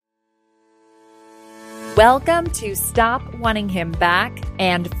Welcome to Stop Wanting Him Back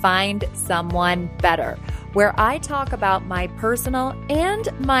and Find Someone Better, where I talk about my personal and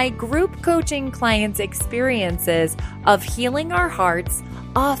my group coaching clients' experiences of healing our hearts,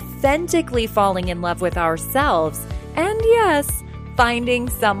 authentically falling in love with ourselves, and yes, finding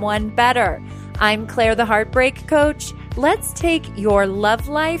someone better. I'm Claire, the Heartbreak Coach. Let's take your love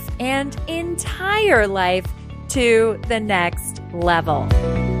life and entire life to the next level.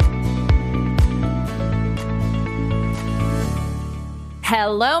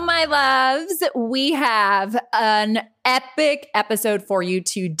 Hello, my loves. We have an epic episode for you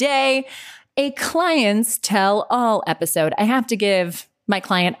today, a client's tell-all episode. I have to give my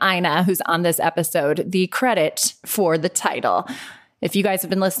client, Ina, who's on this episode, the credit for the title. If you guys have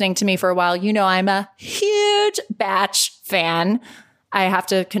been listening to me for a while, you know I'm a huge Batch fan. I have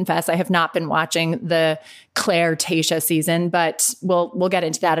to confess, I have not been watching the Claire Tayshia season, but we'll get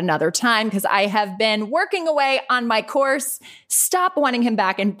into that another time because I have been working away on my course, Stop Wanting Him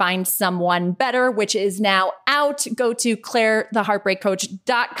Back and Find Someone Better, which is now out. Go to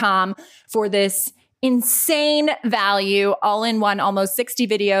ClaireTheHeartbreakCoach.com for this insane value, all in one, almost 60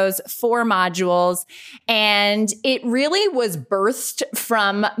 videos, 4 modules. And it really was birthed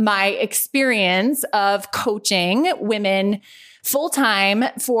from my experience of coaching women full-time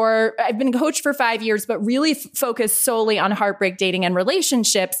I've been a coach for 5 years, but really focused solely on heartbreak, dating, and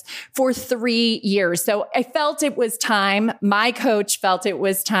relationships for 3 years. So I felt it was time, my coach felt it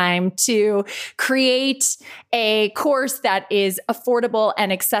was time to create a course that is affordable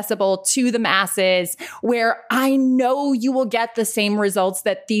and accessible to the masses, where I know you will get the same results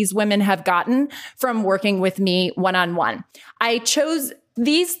that these women have gotten from working with me one-on-one. I chose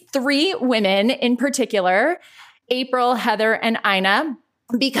these 3 women in particular, April, Heather, and Ina,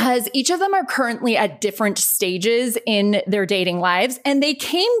 because each of them are currently at different stages in their dating lives, and they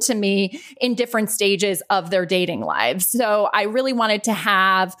came to me in different stages of their dating lives. So I really wanted to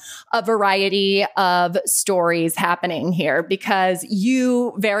have a variety of stories happening here because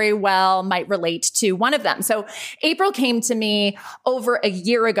you very well might relate to one of them. So April came to me over a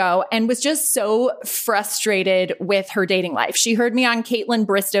year ago and was just so frustrated with her dating life. She heard me on Caitlin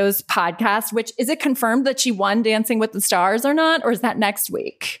Bristow's podcast, which is it confirmed that she won Dancing with the Stars or not? Or is that next week?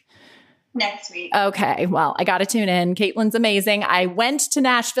 Next week. Okay. Well, I got to tune in. Caitlin's amazing. I went to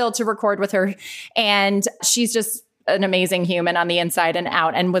Nashville to record with her, and she's just an amazing human on the inside and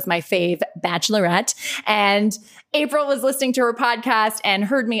out, and was my fave bachelorette. And April was listening to her podcast and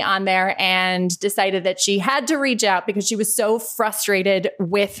heard me on there and decided that she had to reach out because she was so frustrated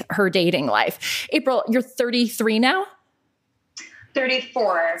with her dating life. April, you're 33 now?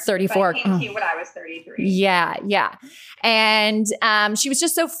 34. 34. But I came to you when I was 33. Yeah. And she was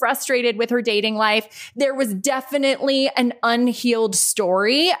just so frustrated with her dating life. There was definitely an unhealed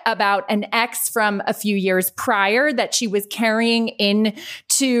story about an ex from a few years prior that she was carrying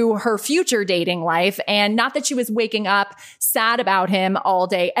into her future dating life. And not that she was waking up sad about him all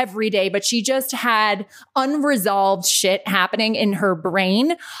day, every day, but she just had unresolved shit happening in her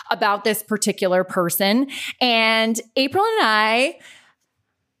brain about this particular person. And April and I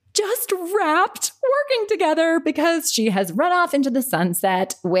just wrapped working together because she has run off into the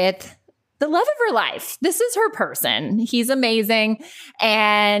sunset with the love of her life. This is her person. He's amazing.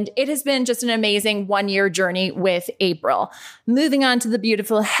 And it has been just an amazing 1-year journey with April. Moving on to the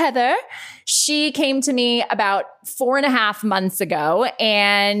beautiful Heather. She came to me about 4.5 months ago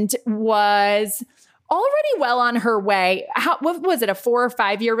and was already well on her way. What was it, a 4 or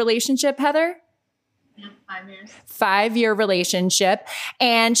 5 year relationship, Heather? 5 years. 5-year relationship.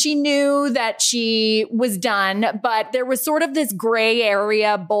 And she knew that she was done, but there was sort of this gray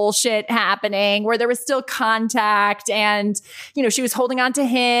area bullshit happening where there was still contact, and, you know, she was holding on to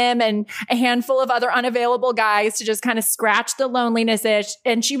him and a handful of other unavailable guys to just kind of scratch the loneliness itch.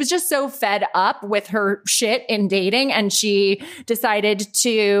 And she was just so fed up with her shit in dating. And she decided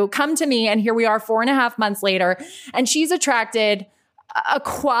to come to me. And here we are 4.5 months later, and she's attracted a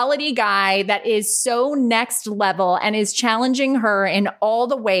quality guy that is so next level and is challenging her in all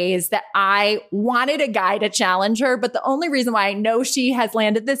the ways that I wanted a guy to challenge her. But the only reason why I know she has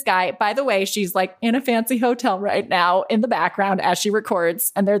landed this guy, by the way, she's like in a fancy hotel right now in the background as she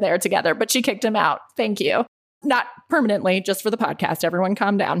records, and they're there together, but she kicked him out. Thank you. Not permanently, just for the podcast. Everyone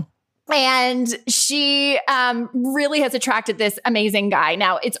calm down. And she really has attracted this amazing guy.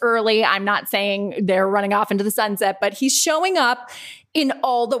 Now, it's early. I'm not saying they're running off into the sunset, but he's showing up in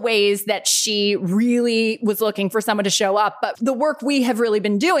all the ways that she really was looking for someone to show up. But the work we have really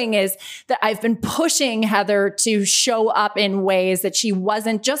been doing is that I've been pushing Heather to show up in ways that she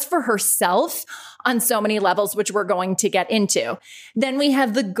wasn't, just for herself on so many levels, which we're going to get into. Then we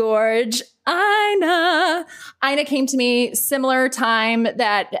have the gorge Ina. Ina came to me similar time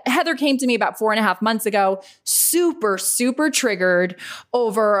that Heather came to me about 4.5 months ago, super, super triggered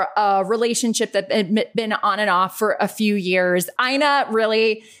over a relationship that had been on and off for a few years. Ina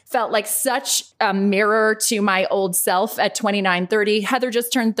really felt like such a mirror to my old self at 29, 30. Heather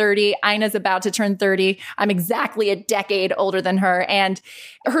just turned 30. Ina's about to turn 30. I'm exactly a decade older than her. And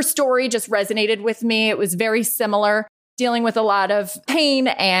her story just resonated with me. It was very similar, dealing with a lot of pain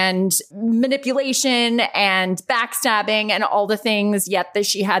and manipulation and backstabbing and all the things, yet that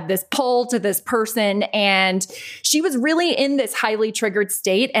she had this pull to this person. And she was really in this highly triggered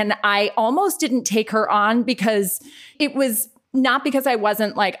state. And I almost didn't take her on because it was not because I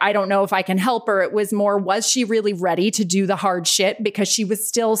wasn't like, I don't know if I can help her. It was more, was she really ready to do the hard shit? Because she was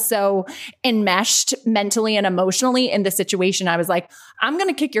still so enmeshed mentally and emotionally in the situation. I was like, I'm going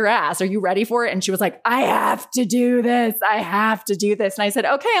to kick your ass. Are you ready for it? And she was like, I have to do this. I have to do this. And I said,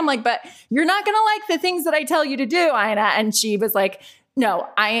 okay. I'm like, but you're not going to like the things that I tell you to do, Ina. And she was like, no,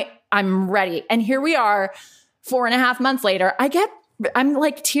 I'm ready. And here we are 4.5 months later. I'm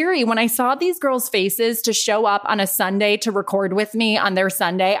like teary when I saw these girls' faces to show up on a Sunday to record with me on their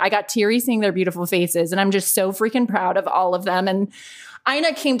Sunday. I got teary seeing their beautiful faces, and I'm just so freaking proud of all of them. And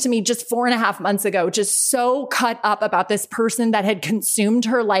Ina came to me just 4.5 months ago, just so cut up about this person that had consumed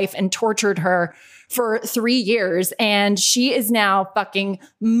her life and tortured her for 3 years. And she is now fucking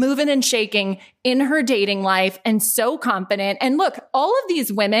moving and shaking in her dating life and so confident. And look, all of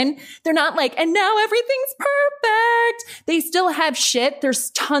these women, they're not like, and now everything's perfect. They still have shit. There's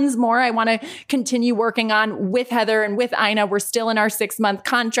tons more I want to continue working on with Heather and with Ina. We're still in our 6-month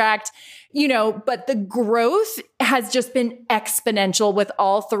contract, but the growth has just been exponential with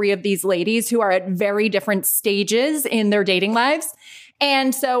all 3 of these ladies who are at very different stages in their dating lives.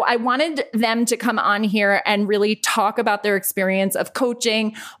 And so I wanted them to come on here and really talk about their experience of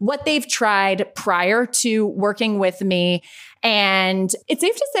coaching, what they've tried prior to working with me. And it's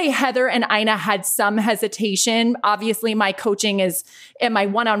safe to say Heather and Ina had some hesitation. Obviously, my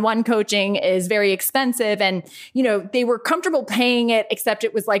one-on-one coaching is very expensive. And, they were comfortable paying it, except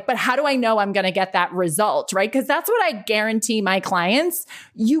it was like, but how do I know I'm going to get that result, right? Because that's what I guarantee my clients.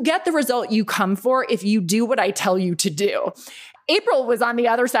 You get the result you come for if you do what I tell you to do. April was on the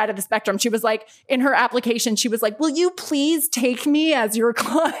other side of the spectrum. She was like, in her application, she was like, will you please take me as your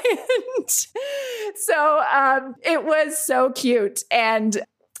client? So it was so cute. And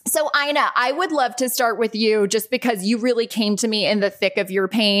so Ina, I would love to start with you just because you really came to me in the thick of your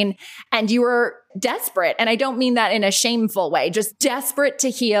pain and you were desperate. And I don't mean that in a shameful way, just desperate to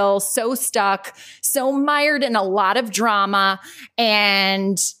heal, so stuck, so mired in a lot of drama.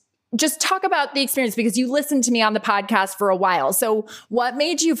 And just talk about the experience because you listened to me on the podcast for a while. So what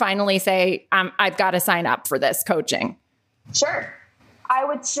made you finally say, I've got to sign up for this coaching? Sure. I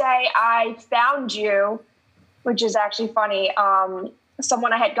would say I found you, which is actually funny.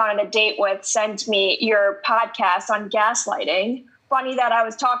 Someone I had gone on a date with sent me your podcast on gaslighting. Funny that I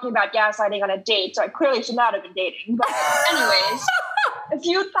was talking about gaslighting on a date, so I clearly should not have been dating. But anyways, a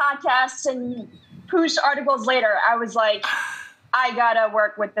few podcasts and push articles later, I was like, I gotta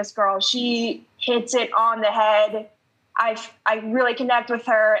work with this girl. She hits it on the head. I really connect with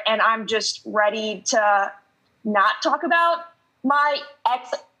her, and I'm just ready to not talk about my ex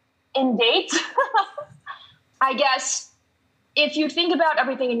in dates. I guess if you think about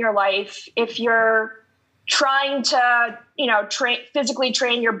everything in your life, if you're trying to, physically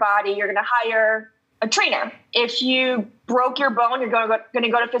train your body, you're going to hire a trainer. If you broke your bone, you're going to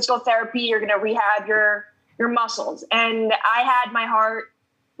go to physical therapy. You're going to rehab your muscles. And I had my heart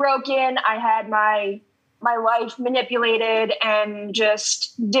broken. I had my life manipulated and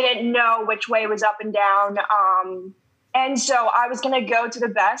just didn't know which way was up and down. And so I was going to go to the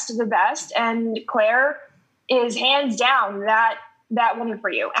best of the best. And Claire is hands down that woman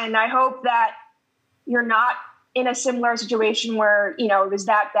for you. And I hope that you're not in a similar situation where, it was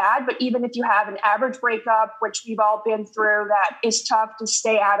that bad. But even if you have an average breakup, which we've all been through, that is tough to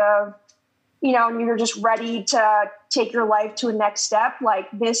stay out of, and you're just ready to take your life to a next step, like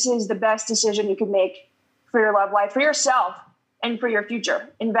this is the best decision you can make for your love life, for yourself, and for your future.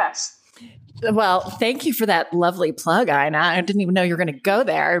 Invest. Well, thank you for that lovely plug, Ina. I didn't even know you were going to go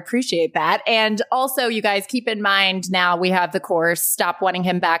there. I appreciate that. And also, you guys keep in mind now we have the course, Stop Wanting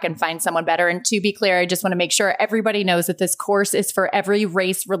Him Back and Find Someone Better. And to be clear, I just want to make sure everybody knows that this course is for every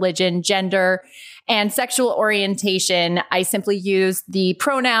race, religion, gender, and sexual orientation. I simply use the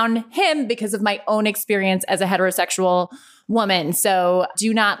pronoun him because of my own experience as a heterosexual woman. So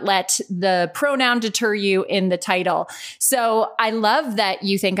do not let the pronoun deter you in the title. So I love that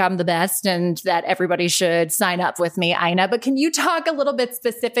you think I'm the best and that everybody should sign up with me, Ina. But can you talk a little bit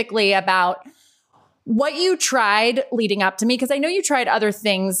specifically about what you tried leading up to me, because I know you tried other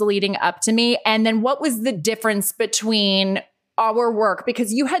things leading up to me. And then what was the difference between our work?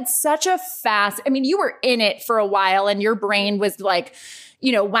 Because you had such a you were in it for a while and your brain was like,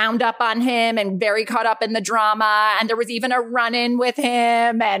 wound up on him and very caught up in the drama. And there was even a run-in with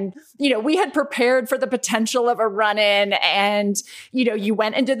him. And, we had prepared for the potential of a run-in. And, you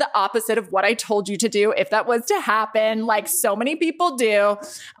went and did the opposite of what I told you to do. If that was to happen, like so many people do,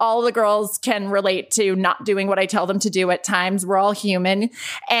 all the girls can relate to not doing what I tell them to do at times. We're all human.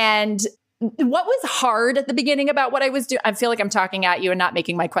 And what was hard at the beginning about what I was doing? I feel like I'm talking at you and not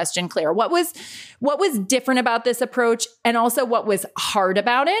making my question clear. What was different about this approach? And also what was hard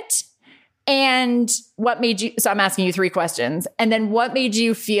about it? And what made you, so I'm asking you 3 questions. And then what made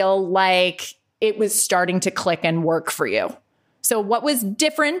you feel like it was starting to click and work for you? So what was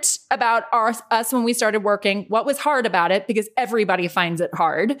different about us when we started working? What was hard about it? Because everybody finds it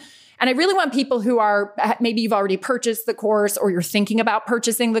hard. And I really want people who are, maybe you've already purchased the course or you're thinking about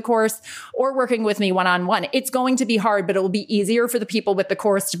purchasing the course or working with me one-on-one. It's going to be hard, but it will be easier for the people with the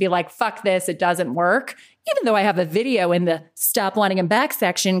course to be like, fuck this, it doesn't work. Even though I have a video in the Stop Wanting Him Back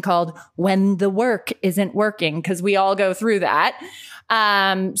section called When the Work Isn't Working, because we all go through that.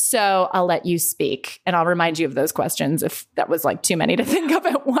 So I'll let you speak and I'll remind you of those questions if that was like too many to think of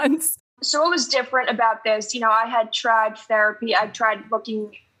at once. So what was different about this? I had tried therapy. I tried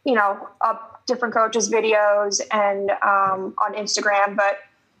looking up different coaches' videos and on Instagram, but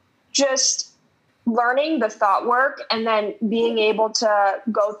just learning the thought work and then being able to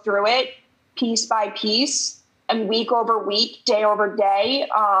go through it piece by piece and week over week, day over day,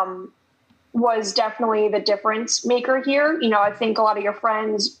 was definitely the difference maker here. I think a lot of your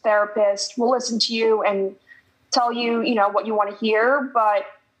friends, therapists will listen to you and tell you, what you want to hear, but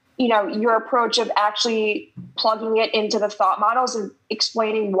your approach of actually plugging it into the thought models and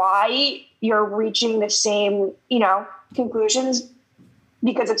explaining why you're reaching the same, conclusions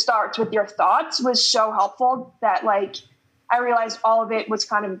because it starts with your thoughts was so helpful that I realized all of it was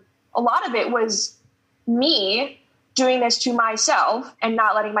a lot of it was me doing this to myself and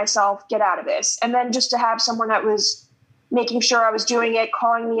not letting myself get out of this. And then just to have someone that was making sure I was doing it,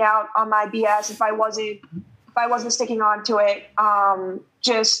 calling me out on my BS if I wasn't sticking on to it,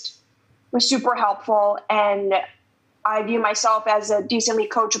 just was super helpful. And I view myself as a decently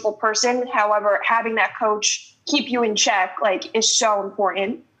coachable person. However, having that coach keep you in check, is so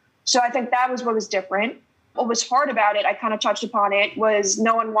important. So I think that was what was different. What was hard about it, I kind of touched upon it, was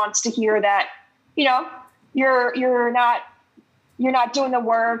no one wants to hear that, you're not doing the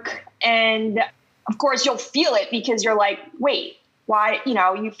work. And of course you'll feel it because you're like, wait, why,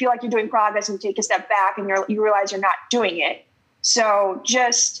 you feel like you're doing progress and take a step back and you realize you're not doing it. So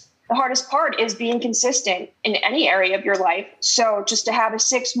just the hardest part is being consistent in any area of your life. So just to have a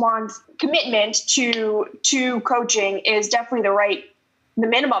 6-month commitment to coaching is definitely the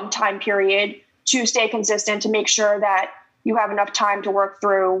minimum time period to stay consistent, to make sure that you have enough time to work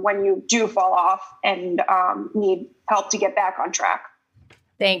through when you do fall off and need help to get back on track.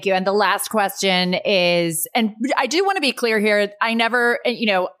 Thank you. And the last question is, and I do want to be clear here. I never,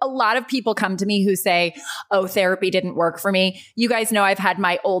 a lot of people come to me who say, oh, therapy didn't work for me. You guys know I've had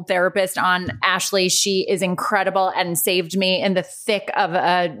my old therapist on, Ashley. She is incredible and saved me in the thick of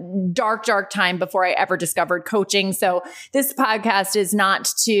a dark, dark time before I ever discovered coaching. So this podcast is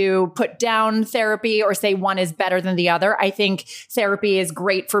not to put down therapy or say one is better than the other. I think therapy is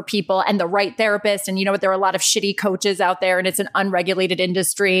great for people and the right therapist. And there are a lot of shitty coaches out there and it's an unregulated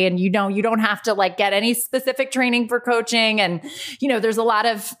industry. And you don't have to get any specific training for coaching. And, there's a lot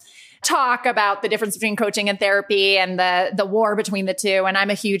of talk about the difference between coaching and therapy and the war between the two. And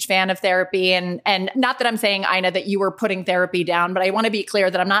I'm a huge fan of therapy. And not that I'm saying, Ina, that you were putting therapy down, but I want to be clear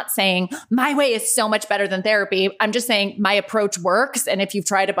that I'm not saying my way is so much better than therapy. I'm just saying my approach works. And if you've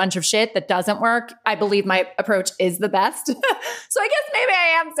tried a bunch of shit that doesn't work, I believe my approach is the best. So I guess maybe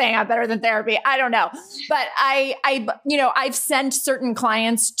I am saying I'm better than therapy. I don't know. But I've sent certain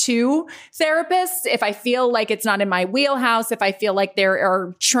clients to therapists if I feel like it's not in my wheelhouse, if I feel like there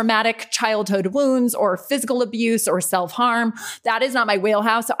are traumatic childhood wounds or physical abuse or self-harm. That is not my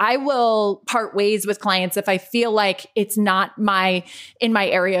wheelhouse. So I will part ways with clients if I feel like it's not in my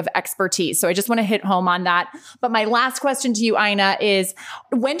area of expertise. So I just want to hit home on that. But my last question to you, Ina, is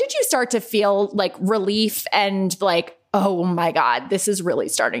when did you start to feel relief and oh my God, this is really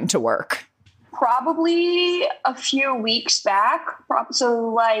starting to work? Probably a few weeks back.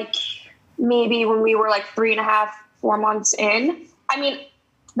 So maybe when we were 3.5, 4 months in. I mean,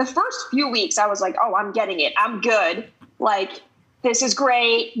 the first few weeks I was like, oh, I'm getting it. I'm good. This is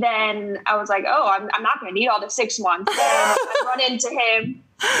great. Then I was like, oh, I'm not going to need all the 6 months. Then I run into him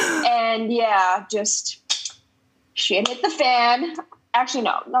And just shit hit the fan. Actually,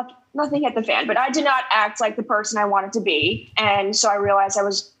 no, nothing hit the fan, but I did not act like the person I wanted to be. And so I realized I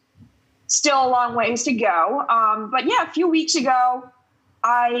was still a long ways to go. But yeah, a few weeks ago,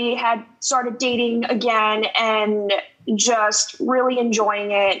 I had started dating again and just really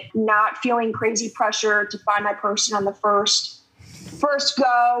enjoying it, not feeling crazy pressure to find my person on the first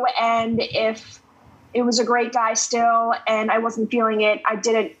go. And if it was a great guy still and I wasn't feeling it,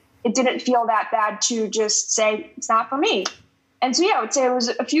 it didn't feel that bad to just say it's not for me. And so, yeah, I would say it was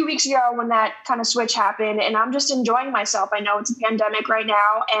a few weeks ago when that kind of switch happened, and I'm just enjoying myself. I know it's a pandemic right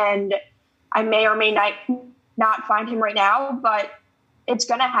now, and I may or may not find him right now, but it's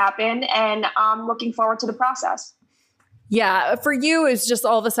going to happen, and I'm looking forward to the process. Yeah, for you, it's just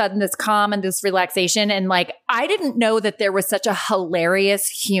all of a sudden this calm and this relaxation. And like, I didn't know that there was such a hilarious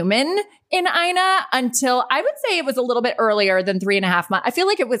human in Ina until I would say it was a little bit earlier than 3.5 months. I feel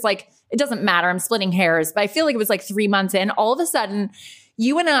like it was like, it doesn't matter, I'm splitting hairs, but I feel like it was like 3 months in. All of a sudden,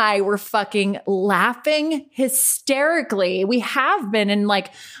 you and I were fucking laughing hysterically. We have been in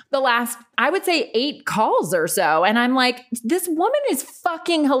like the last, I would say 8 calls or so. And I'm like, this woman is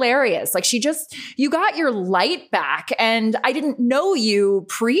fucking hilarious. Like you got your light back, and I didn't know you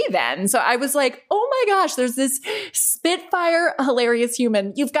pre then. So I was like, oh my gosh, there's this spitfire hilarious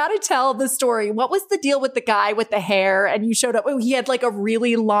human. You've got to tell the story. What was the deal with the guy with the hair? And you showed up, he had like a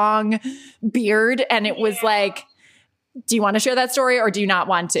really long beard, and it was like, do you want to share that story or do you not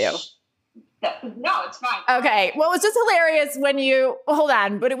want to? No, it's fine. Okay. Well, it was just hilarious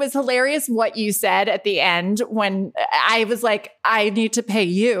but it was hilarious what you said at the end when I was like, I need to pay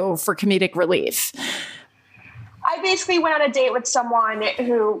you for comedic relief. I basically went on a date with someone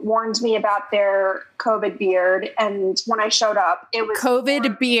who warned me about their COVID beard. And when I showed up, it was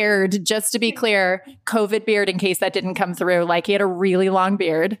COVID beard, just to be clear, COVID beard, in case that didn't come through. Like, he had a really long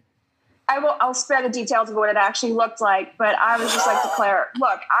beard. I'll spare the details of what it actually looked like, but I was just like, declare,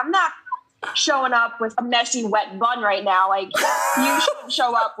 look, I'm not showing up with a messy wet bun right now. Like, you shouldn't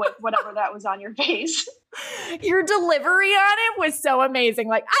show up with whatever that was on your face. Your delivery on it was so amazing.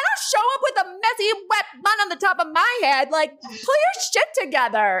 Like, I don't show up with a messy wet bun on the top of my head. Like, pull your shit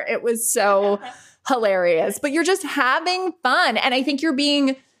together. It was so hilarious, but you're just having fun. And I think you're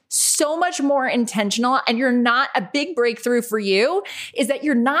being so much more intentional, and you're not, a big breakthrough for you is that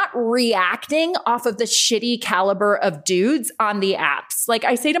you're not reacting off of the shitty caliber of dudes on the apps. Like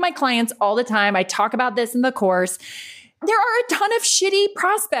I say to my clients all the time, I talk about this in the course, there are a ton of shitty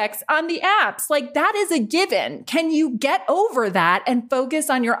prospects on the apps. Like, that is a given. Can you get over that and focus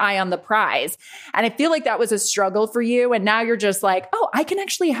on your eye on the prize? And I feel like that was a struggle for you. And now you're just like, oh, I can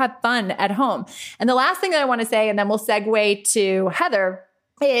actually have fun at home. And the last thing that I want to say, and then we'll segue to Heather,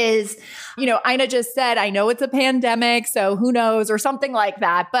 is, Ina just said, I know it's a pandemic, so who knows, or something like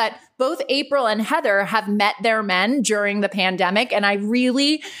that. But both April and Heather have met their men during the pandemic. And I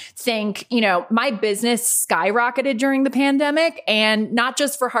really think, my business skyrocketed during the pandemic, and not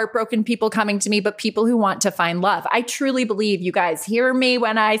just for heartbroken people coming to me, but people who want to find love. I truly believe, you guys hear me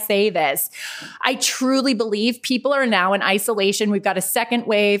when I say this, I truly believe people are now in isolation. We've got a second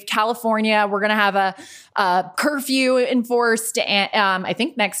wave. California, we're going to have a curfew enforced, I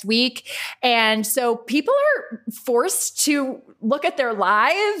think next week. And so people are forced to look at their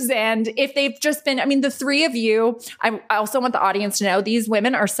lives. And if they've just been, the 3 of you, I also want the audience to know these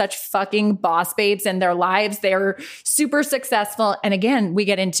women are such fucking boss babes in their lives. They're super successful. And again, we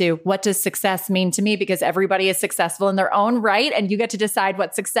get into what does success mean to me, because everybody is successful in their own right. And you get to decide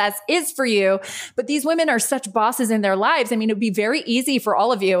what success is for you. But these women are such bosses in their lives. It'd be very easy for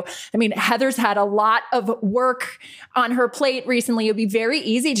all of you. Heather's had a lot of work on her plate recently. It'd be very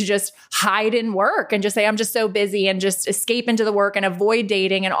easy to just hide in work and just say, I'm just so busy, and just escape into the work and avoid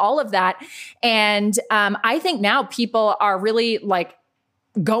dating and all of that. And I think now people are really like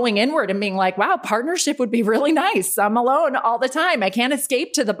going inward and being like, wow, partnership would be really nice. I'm alone all the time. I can't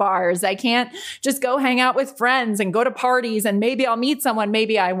escape to the bars. I can't just go hang out with friends and go to parties, and maybe I'll meet someone,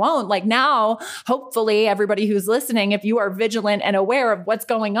 maybe I won't. Like, now, hopefully everybody who's listening, if you are vigilant and aware of what's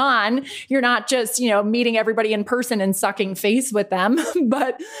going on, you're not just, meeting everybody in person and sucking face with them,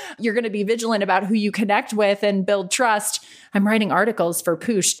 but you're going to be vigilant about who you connect with and build trust. I'm writing articles for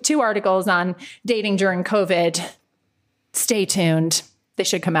Poosh, 2 articles on dating during COVID. Stay tuned. They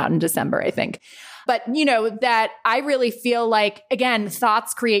should come out in December, I think. But that I really feel like, again,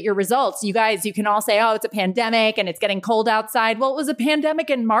 thoughts create your results. You guys, you can all say, oh, it's a pandemic and it's getting cold outside. Well, it was a pandemic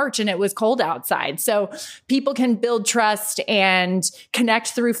in March and it was cold outside. So people can build trust and connect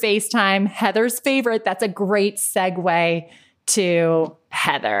through FaceTime. Heather's favorite. That's a great segue to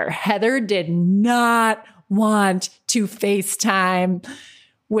Heather. Heather did not want to FaceTime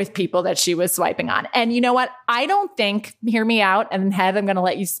with people that she was swiping on. And you know what? I don't think, hear me out, and Heath, I'm going to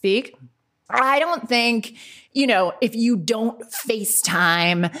let you speak. I don't think, if you don't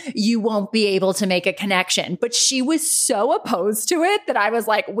FaceTime, you won't be able to make a connection. But she was so opposed to it that I was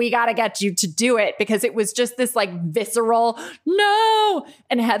like, we got to get you to do it, because it was just this like visceral, no.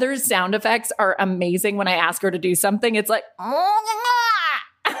 And Heather's sound effects are amazing when I ask her to do something. It's like,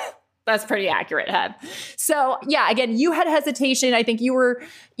 that's pretty accurate, Heath. So yeah, again, you had hesitation. I think you were,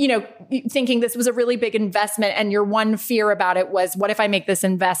 thinking this was a really big investment, and your one fear about it was, what if I make this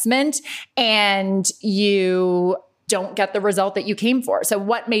investment and you don't get the result that you came for? So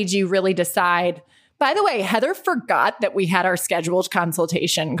what made you really decide? By the way, Heather forgot that we had our scheduled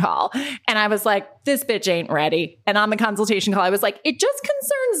consultation call. And I was like, this bitch ain't ready. And on the consultation call, I was like, it just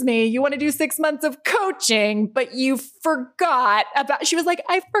concerns me. You want to do 6 months of coaching, but you forgot about, she was like,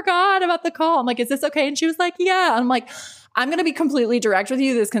 I forgot about the call. I'm like, is this okay? And she was like, yeah. I'm like, I'm going to be completely direct with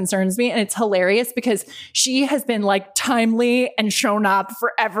you. This concerns me. And it's hilarious because she has been like timely and shown up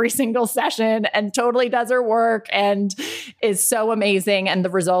for every single session and totally does her work and is so amazing. And the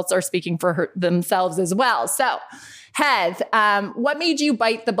results are speaking for themselves as well. So Heath, what made you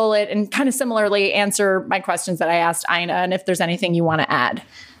bite the bullet and kind of similarly answer my questions that I asked Ina? And if there's anything you want to add.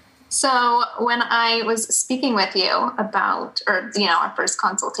 So when I was speaking with you about, our first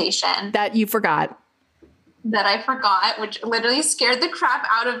consultation. That you forgot. That I forgot, which literally scared the crap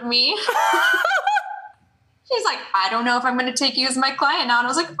out of me. She's like, I don't know if I'm going to take you as my client now. And I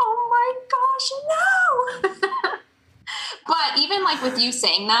was like, oh my gosh, no. But even like with you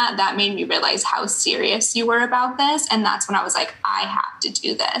saying that made me realize how serious you were about this. And that's when I was like, I have to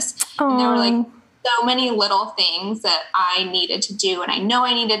do this. And there were like so many little things that I needed to do. And I know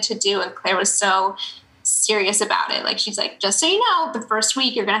I needed to do. And Claire was so serious about it. Like, she's like, just so you know, the first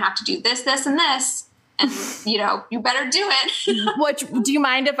week you're going to have to do this, this, and this. And, you better do it. Do you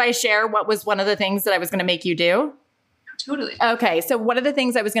mind if I share what was one of the things that I was going to make you do? Totally. Okay. So one of the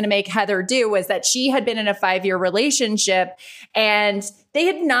things I was going to make Heather do was that she had been in a 5-year relationship and they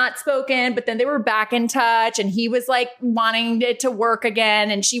had not spoken, but then they were back in touch and he was like wanting it to work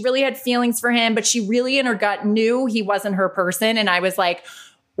again. And she really had feelings for him, but she really in her gut knew he wasn't her person. And I was like,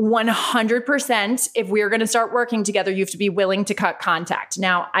 100%, if we're going to start working together, you have to be willing to cut contact.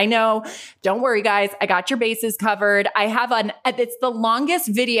 Now, I know, don't worry, guys. I got your bases covered. I have it's the longest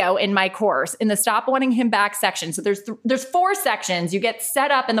video in my course in the Stop Wanting Him Back section. So there's 4 sections. You get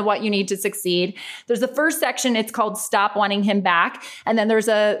set up in the what you need to succeed. There's the first section. It's called Stop Wanting Him Back. And then there's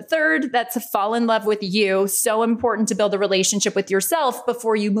a third that's Fall in Love with You. So important to build a relationship with yourself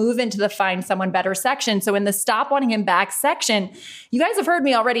before you move into the Find Someone Better section. So in the Stop Wanting Him Back section, you guys have heard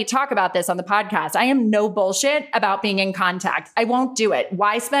me already talk about this on the podcast. I am no bullshit about being in contact. I won't do it.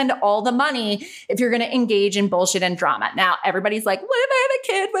 Why spend all the money if you're going to engage in bullshit and drama? Now, everybody's like, what if I have a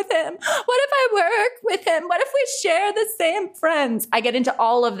kid with him? What if I work with him? What if we share the same friends? I get into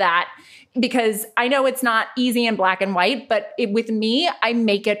all of that because I know it's not easy in black and white, but with me, I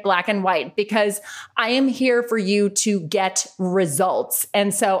make it black and white because I am here for you to get results.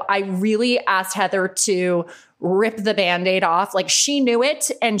 And so I really asked Heather to rip the Band-Aid off. Like, she knew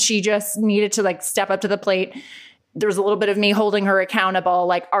it and she just needed to like step up to the plate. There's a little bit of me holding her accountable.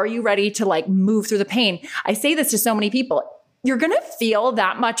 Like, are you ready to like move through the pain? I say this to so many people. You're going to feel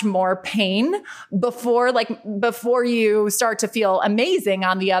that much more pain before you start to feel amazing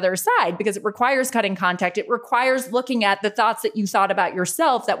on the other side, because it requires cutting contact. It requires looking at the thoughts that you thought about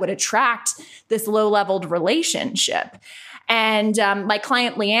yourself that would attract this low-leveled relationship. And my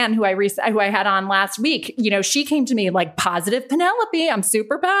client, Leanne, who I had on last week, she came to me like, positive Penelope, I'm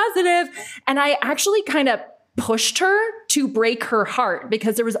super positive. And I actually kind of pushed her to break her heart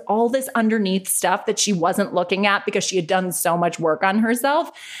because there was all this underneath stuff that she wasn't looking at because she had done so much work on herself.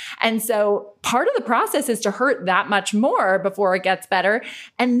 And so part of the process is to hurt that much more before it gets better.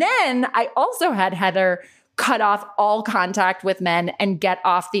 And then I also had Heather cut off all contact with men and get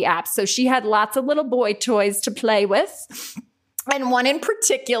off the apps. So she had lots of little boy toys to play with. And one in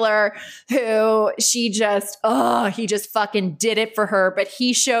particular who he just fucking did it for her. But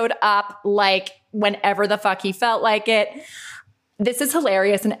he showed up like whenever the fuck he felt like it. This is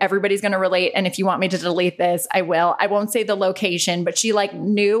hilarious and everybody's going to relate. And if you want me to delete this, I will. I won't say the location, but she like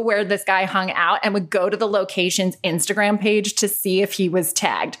knew where this guy hung out and would go to the location's Instagram page to see if he was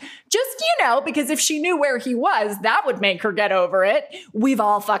tagged. Just, because if she knew where he was, that would make her get over it. We've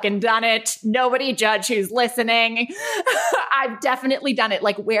all fucking done it. Nobody judge who's listening. I've definitely done it.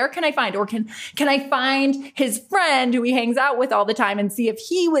 Like, where can I find, or can I find his friend who he hangs out with all the time and see if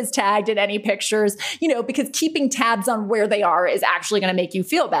he was tagged in any pictures, because keeping tabs on where they are is actually going to make you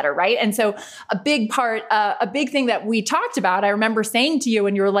feel better. Right. And so a big thing that we talked about, I remember saying to you,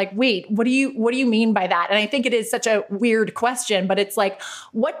 and you were like, wait, what do you mean by that? And I think it is such a weird question, but it's like,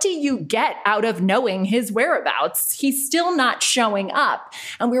 what do you get out of knowing his whereabouts? He's still not showing up.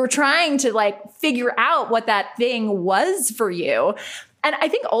 And we were trying to like figure out what that thing was for you. And I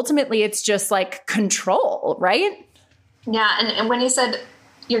think ultimately it's just like control, right? Yeah. And when you said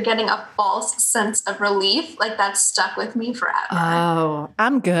you're getting a false sense of relief, like that stuck with me forever. Oh,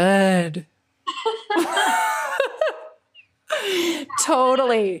 I'm good.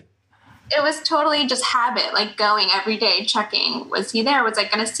 Totally. It was totally just habit, like going every day, checking, was he there? Was I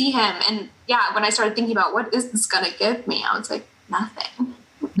going to see him? And yeah, when I started thinking about what is this going to give me, I was like, nothing.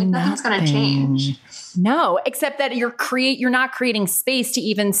 Like, nothing's going to change. No, except that you're not creating space to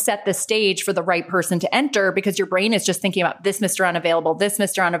even set the stage for the right person to enter, because your brain is just thinking about this Mr. Unavailable, this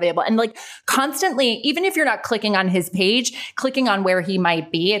Mr. Unavailable. And like constantly, even if you're not clicking on his page, clicking on where he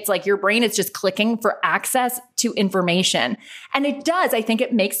might be, it's like your brain is just clicking for access to information. And it does. I think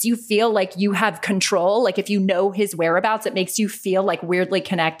it makes you feel like you have control. Like if you know his whereabouts, it makes you feel like weirdly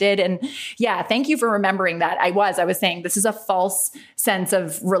connected. And yeah, thank you for remembering that. I was saying this is a false sense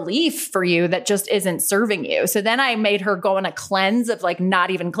of relief for you that just isn't serving you. So then I made her go on a cleanse of like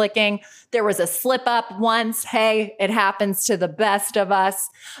not even clicking. There was a slip up once. Hey, it happens to the best of us.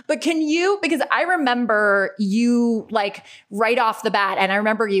 But because I remember you like right off the bat, and I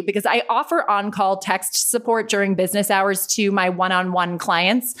remember you because I offer on-call text support during business hours to my one-on-one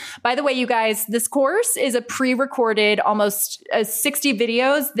clients. By the way, you guys, this course is a pre-recorded almost 60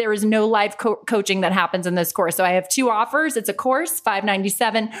 videos. There is no live coaching that happens in this course. So I have two offers. It's a course,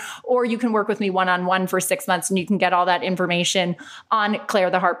 $597, or you can work with me one-on-one for 6 months, and you can get all that information on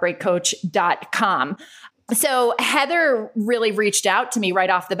ClaireTheHeartbreakCoach.com. So Heather really reached out to me right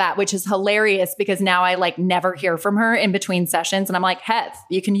off the bat, which is hilarious because now I like never hear from her in between sessions. And I'm like, Heath,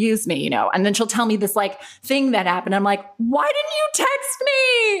 you can use me, And then she'll tell me this like thing that happened. I'm like, why didn't you text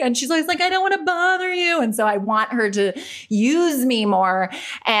me? And she's always like, I don't want to bother you. And so I want her to use me more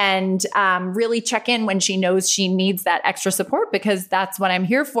and really check in when she knows she needs that extra support, because that's what I'm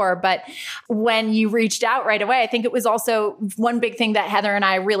here for. But when you reached out right away, I think it was also one big thing that Heather and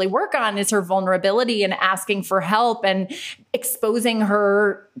I really work on is her vulnerability and asking for help and exposing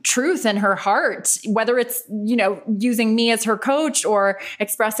her truth and her heart, whether it's, using me as her coach or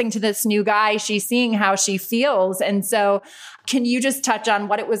expressing to this new guy she's seeing how she feels. And so can you just touch on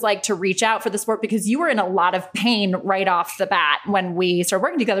what it was like to reach out for the sport? Because you were in a lot of pain right off the bat when we started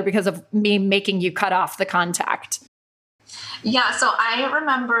working together because of me making you cut off the contact. Yeah. So I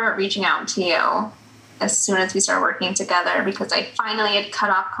remember reaching out to you as soon as we started working together because I finally had cut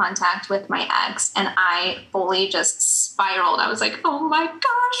off contact with my ex and I fully just spiraled. I was like, oh my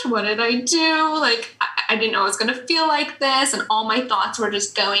gosh, what did I do? Like, I didn't know it was going to feel like this. And all my thoughts were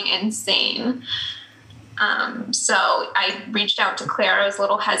just going insane. So I reached out to Claire. I was a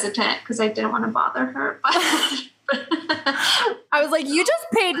little hesitant because I didn't want to bother her. I was like, you just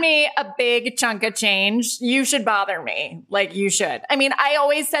paid me a big chunk of change. You should bother me. Like you should. I mean, I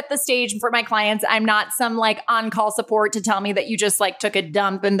always set the stage for my clients. I'm not some like on-call support to tell me that you just like took a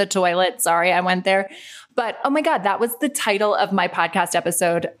dump in the toilet. Sorry, I went there. But oh my God, that was the title of my podcast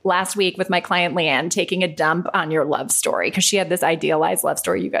episode last week with my client, Leanne, taking a dump on your love story. Because she had this idealized love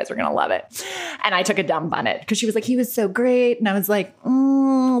story. You guys are going to love it. And I took a dump on it because she was like, he was so great. And I was like,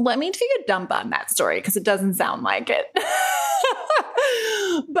 let me take a dump on that story because it doesn't sound like it.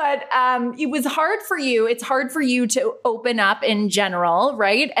 But it was hard for you. It's hard for you to open up in general,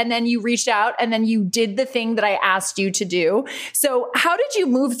 right? And then you reached out and then you did the thing that I asked you to do. So how did you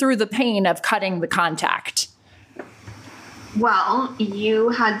move through the pain of cutting the contact? Well, you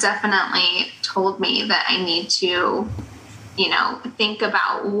had definitely told me that I need to, think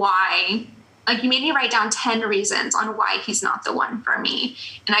about why. Like you made me write down 10 reasons on why he's not the one for me.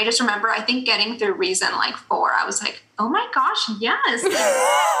 And I just remember, I think getting through reason like 4, I was like, oh my gosh, yes. Why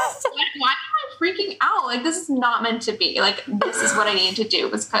am I freaking out? Like, this is not meant to be. Like, this is what I need to do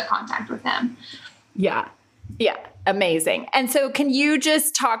was cut contact with him. Yeah. Yeah. Amazing. And so can you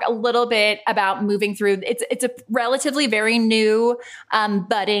just talk a little bit about moving through, it's a relatively very new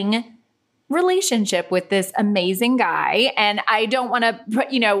budding relationship with this amazing guy. And I don't want to put,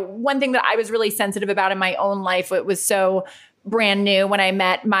 one thing that I was really sensitive about in my own life, it was so brand new when I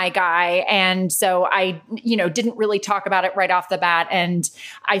met my guy. And so I, didn't really talk about it right off the bat. And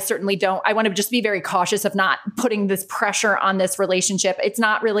I certainly don't, I want to just be very cautious of not putting this pressure on this relationship. It's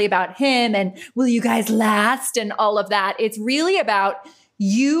not really about him and will you guys last and all of that. It's really about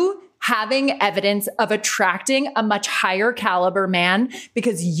you having evidence of attracting a much higher caliber man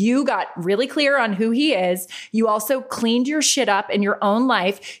because you got really clear on who he is. You also cleaned your shit up in your own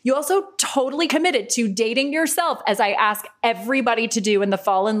life. You also totally committed to dating yourself, as I ask everybody to do in the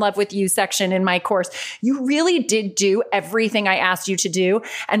Fall in Love with You section in my course. You really did do everything I asked you to do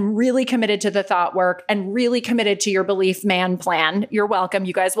and really committed to the thought work and really committed to your belief man plan. You're welcome.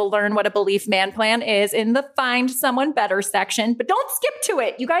 You guys will learn what a belief man plan is in the Find Someone Better section, but don't skip to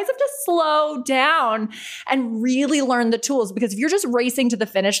it. You guys have to slow down and really learn the tools, because if you're just racing to the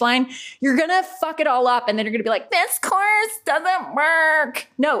finish line, you're going to fuck it all up. And then you're going to be like, this course doesn't work.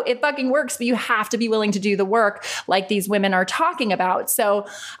 No, it fucking works, but you have to be willing to do the work like these women are talking about. So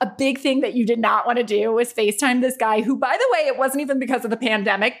a big thing that you did not want to do was FaceTime this guy who, by the way, it wasn't even because of the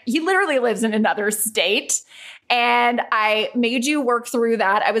pandemic. He literally lives in another state. And I made you work through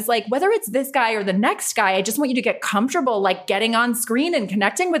that. I was like, whether it's this guy or the next guy, I just want you to get comfortable, like getting on screen and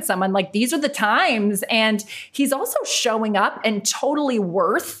connecting with someone. Like these are the times. And he's also showing up and totally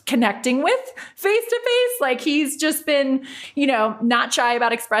worth connecting with face to face. Like he's just been, not shy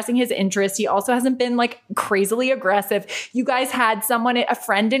about expressing his interest. He also hasn't been like crazily aggressive. You guys had a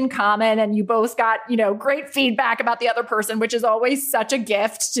friend in common, and you both got, great feedback about the other person, which is always such a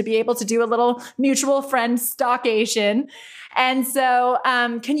gift to be able to do a little mutual friend stalkation. And so,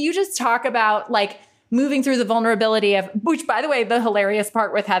 can you just talk about like moving through the vulnerability of, which by the way, the hilarious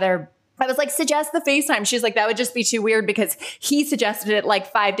part with Heather, I was like, suggest the FaceTime. She's like, that would just be too weird because he suggested it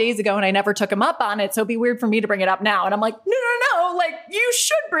like 5 days ago and I never took him up on it. So it'd be weird for me to bring it up now. And I'm like, no, like you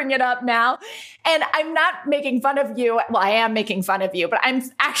should bring it up now. And I'm not making fun of you. Well, I am making fun of you, but I'm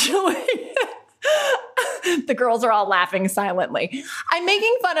actually... The girls are all laughing silently. I'm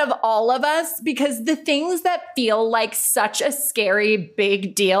making fun of all of us because the things that feel like such a scary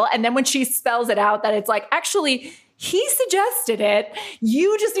big deal. And then when she spells it out that it's like, actually, he suggested it.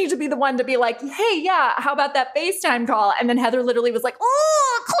 You just need to be the one to be like, hey, yeah, how about that FaceTime call? And then Heather literally was like,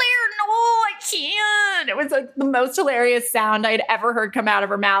 oh, Claire, no, I can't. It was like the most hilarious sound I'd ever heard come out of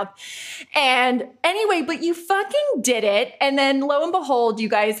her mouth. And anyway, but you fucking did it. And then lo and behold, you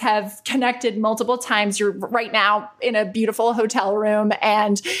guys have connected multiple times. You're right now in a beautiful hotel room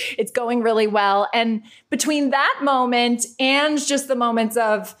and it's going really well. And between that moment and just the moments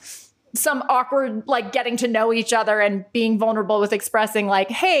of some awkward, like getting to know each other and being vulnerable with expressing like,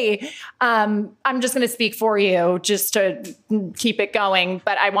 hey, I'm just going to speak for you just to keep it going.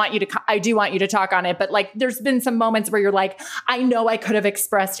 But I do want you to talk on it. But like, there's been some moments where you're like, I know I could have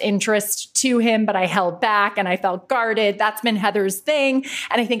expressed interest to him, but I held back and I felt guarded. That's been Heather's thing.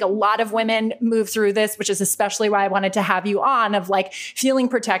 And I think a lot of women move through this, which is especially why I wanted to have you on, of like feeling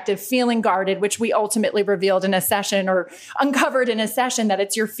protective, feeling guarded, which we ultimately revealed in a session or uncovered in a session that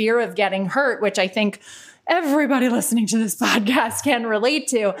it's your fear of getting hurt, which I think everybody listening to this podcast can relate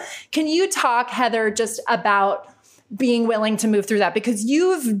to. Can you talk, Heather, just about being willing to move through that? Because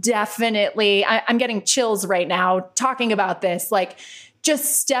you've definitely, I'm getting chills right now talking about this, like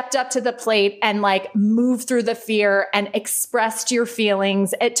just stepped up to the plate and like moved through the fear and expressed your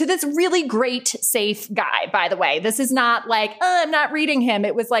feelings to this really great, safe guy, by the way. This is not like, oh, I'm not reading him.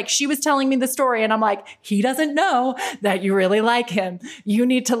 It was like, she was telling me the story and I'm like, he doesn't know that you really like him. You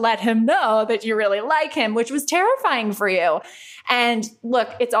need to let him know that you really like him, which was terrifying for you. And look,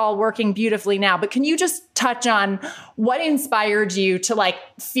 it's all working beautifully now, but can you just touch on what inspired you to like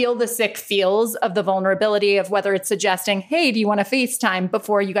feel the sick feels of the vulnerability of whether it's suggesting, hey, do you want to FaceTime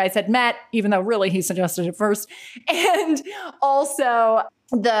before you guys had met, even though really he suggested it first, and also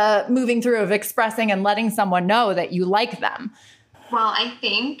the moving through of expressing and letting someone know that you like them? Well, I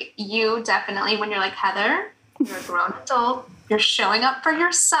think you definitely, when you're like, Heather, you're a grown adult, you're showing up for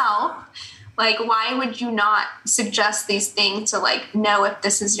yourself. Like, why would you not suggest these things to like know if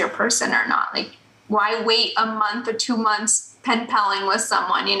this is your person or not? Like, why wait a month or 2 months pen paling with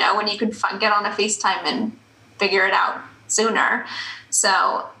someone, when you can get on a FaceTime and figure it out sooner?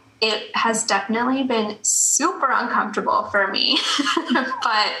 So it has definitely been super uncomfortable for me,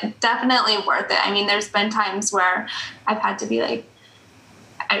 but definitely worth it. I mean, there's been times where I've had to be like,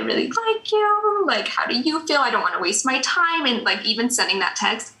 I really like you. Like, how do you feel? I don't want to waste my time. And like, even sending that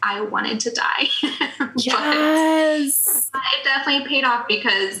text, I wanted to die. Yes. But it definitely paid off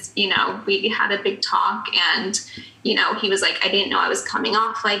because, we had a big talk and, he was like, I didn't know I was coming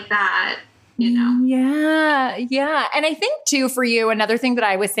off like that. Yeah. Yeah. And I think too, for you, another thing that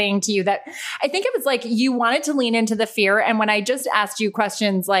I was saying to you that I think it was like you wanted to lean into the fear. And when I just asked you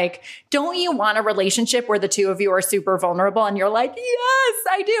questions like, don't you want a relationship where the two of you are super vulnerable? And you're like, yes,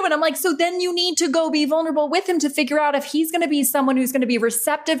 I do. And I'm like, so then you need to go be vulnerable with him to figure out if he's going to be someone who's going to be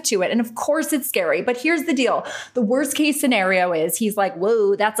receptive to it. And of course it's scary, but here's the deal. The worst case scenario is he's like,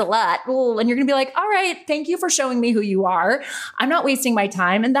 whoa, that's a lot. Ooh. And you're going to be like, all right, thank you for showing me who you are. I'm not wasting my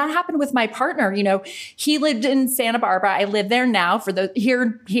time. And that happened with my partner. You know, he lived in Santa Barbara. I live there now for the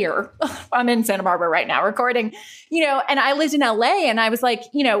here. I'm in Santa Barbara right now recording, you know, and I lived in LA and I was like,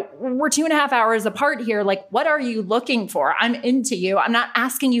 you know, we're 2.5 hours apart here. Like, what are you looking for? I'm into you. I'm not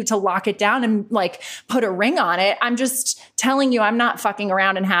asking you to lock it down and like put a ring on it. I'm just telling you, I'm not fucking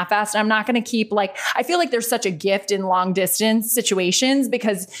around and half-assed. I'm not going to keep like, I feel like there's such a gift in long distance situations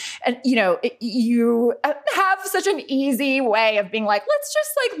because, you know, you have such an easy way of being like, let's just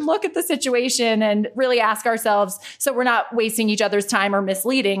like look at the situation and really ask ourselves so we're not wasting each other's time or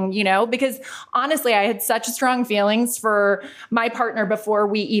misleading, you know, because honestly, I had such strong feelings for my partner before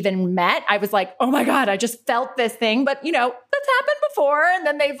we even met. I was like, oh my God, I just felt this thing, but you know, that's happened before. And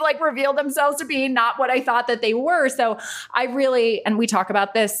then they've like revealed themselves to be not what I thought that they were. So I really, and we talk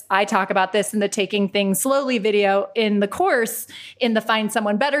about this, I talk about this in the Taking Things Slowly video in the course in the Find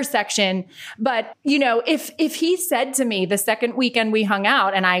Someone Better section. But you know, if he said to me the second weekend we hung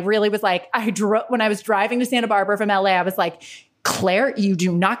out and I really was like, when I was driving to Santa Barbara from LA, I was like, Claire, you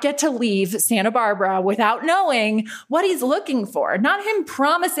do not get to leave Santa Barbara without knowing what he's looking for. Not him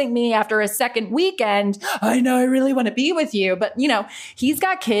promising me after a second weekend, I know I really want to be with you. But, you know, he's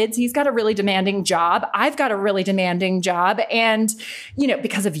got kids. He's got a really demanding job. I've got a really demanding job. And, you know,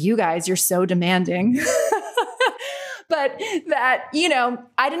 because of you guys, you're so demanding. But that, you know,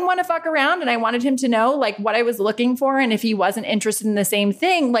 I didn't want to fuck around and I wanted him to know like what I was looking for. And if he wasn't interested in the same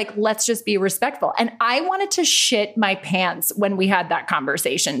thing, like, let's just be respectful. And I wanted to shit my pants when we had that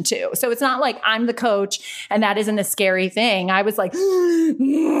conversation too. So it's not like I'm the coach and that isn't a scary thing. I was like, and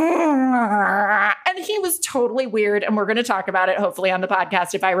he was totally weird. And we're going to talk about it hopefully on the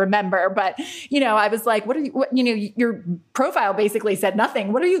podcast if I remember. But, you know, I was like, you know, your profile basically said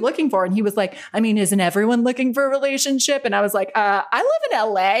nothing. What are you looking for? And he was like, I mean, isn't everyone looking for a relationship? And I was like, I live in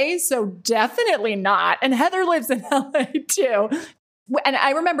LA, so definitely not. And Heather lives in LA too. And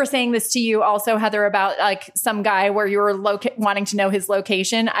I remember saying this to you also, Heather, about like some guy where you were wanting to know his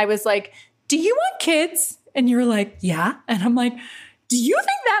location. I was like, do you want kids? And you were like, yeah. And I'm like, do you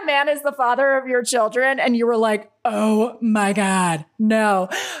think that man is the father of your children? And you were like, oh my God, no.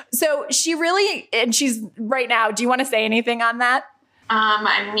 So she really, and she's right now, do you want to say anything on that?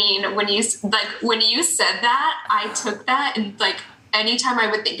 I mean, when you said that, I took that and like anytime I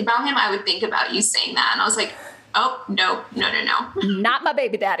would think about him, I would think about you saying that. And I was like, oh, no. Not my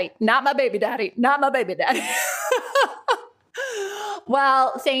baby daddy. Not my baby daddy. Not my baby daddy.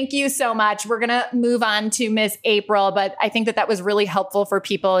 Well, thank you so much. We're going to move on to Miss April, but I think that was really helpful for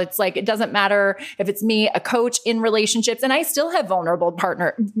people. It's like, it doesn't matter if it's me, a coach in relationships, and I still have vulnerable,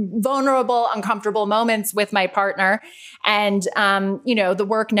 uncomfortable moments with my partner. And, you know, the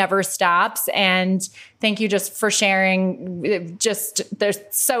work never stops. And thank you just for sharing. They're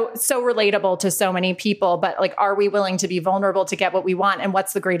so relatable to so many people, but like, are we willing to be vulnerable to get what we want? And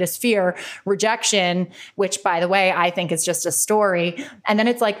what's the greatest fear? Rejection, which by the way, I think is just a story. And then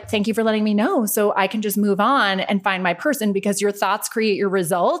it's like, thank you for letting me know so I can just move on and find my person, because your thoughts create your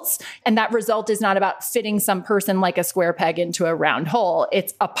results. And that result is not about fitting some person like a square peg into a round hole.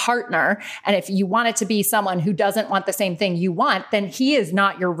 It's a partner. And if you want it to be someone who doesn't want the same thing you want, then he is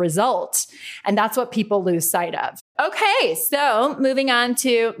not your result. And that's what people lose sight of. Okay, so moving on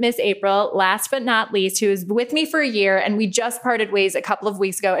to Miss April, last but not least, who is with me for a year, and we just parted ways a couple of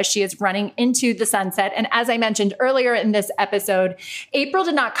weeks ago as she is running into the sunset. And as I mentioned earlier in this episode, April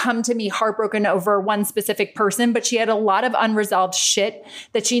did not come to me heartbroken over one specific person, but she had a lot of unresolved shit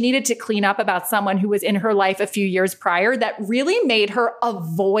that she needed to clean up about someone who was in her life a few years prior that really made her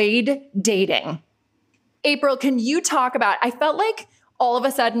avoid dating. April, can you talk about, I felt like all of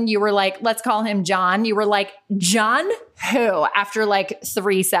a sudden you were like, let's call him John. You were like, John who? After like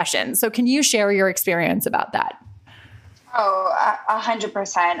 3 sessions. So can you share your experience about that? Oh,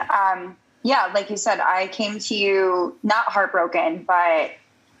 100%. Yeah, like you said, I came to you not heartbroken, but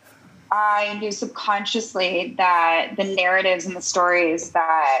I knew subconsciously that the narratives and the stories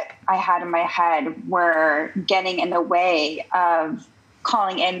that I had in my head were getting in the way of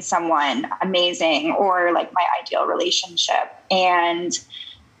calling in someone amazing or like my ideal relationship. And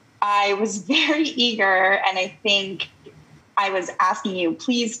I was very eager. And I think I was asking you,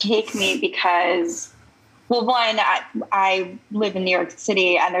 please take me, because well, one, I live in New York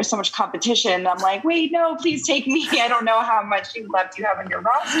City and there's so much competition. I'm like, wait, no, please take me. I don't know how much left you have on your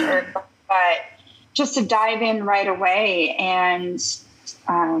roster, but just to dive in right away and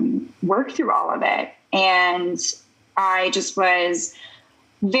work through all of it. And I just was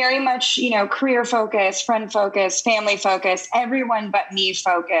very much, career focused, friend focused, family focused, everyone but me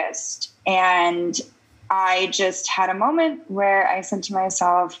focused. And I just had a moment where I said to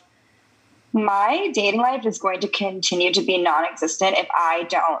myself, my dating life is going to continue to be non-existent if I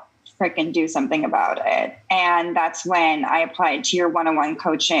don't freaking do something about it. And that's when I applied to your one-on-one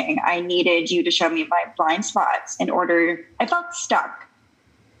coaching. I needed you to show me my blind spots I felt stuck,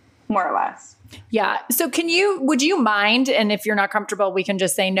 more or less. Yeah. So would you mind, and if you're not comfortable, we can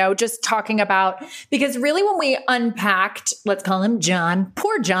just say no, just talking about, because really when we unpacked, let's call him John,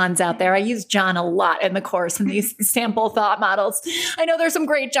 poor John's out there. I use John a lot in the course in these sample thought models. I know there's some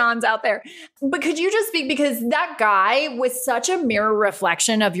great Johns out there, but could you just speak, because that guy was such a mirror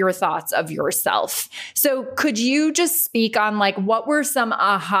reflection of your thoughts of yourself. So could you just speak on like, what were some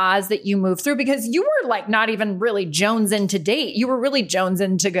ahas that you moved through? Because you were like, not even really jonesing to date. You were really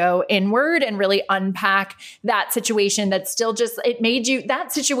jonesing to go inward and really unpack that situation that's still just, it made you,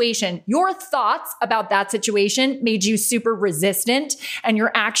 that situation, your thoughts about that situation made you super resistant, and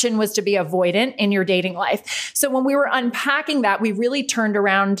your action was to be avoidant in your dating life. So when we were unpacking that, we really turned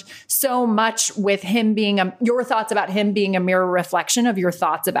around so much with him being your thoughts about him being a mirror reflection of your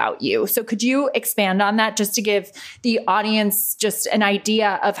thoughts about you. So could you expand on that just to give the audience just an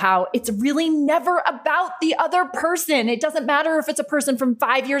idea of how it's really never about the other person? It doesn't matter if it's a person from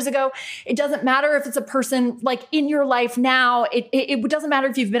 5 years ago. It doesn't matter if it's a person like in your life now. It doesn't matter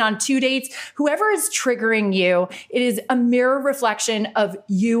if you've been on 2 dates. Whoever is triggering you, it is a mirror reflection of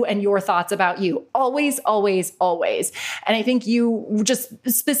you and your thoughts about you. Always, always, always. And I think you just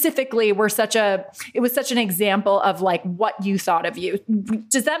specifically were it was such an example of like what you thought of you.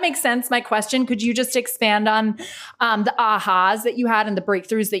 Does that make sense? My question, could you just expand on the ahas that you had and the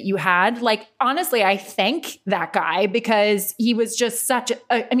breakthroughs that you had? Like, honestly, I thank that guy because he was just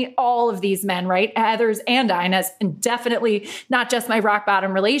all of these men, right? Heather's and Ina's, and definitely not just my rock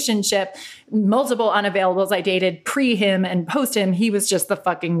bottom relationship, multiple unavailables I dated pre him and post him. He was just the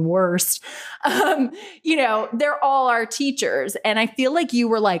fucking worst. They're all our teachers. And I feel like you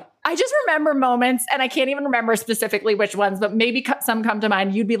were like, I just remember moments, and I can't even remember specifically which ones, but maybe some come to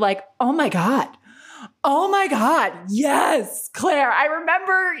mind. You'd be like, oh my God, yes, Claire. I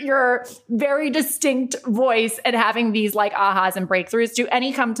remember your very distinct voice and having these like ahas and breakthroughs. Do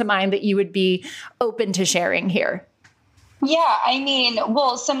any come to mind that you would be open to sharing here? Yeah,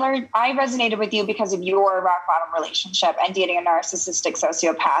 similar. I resonated with you because of your rock bottom relationship and dating a narcissistic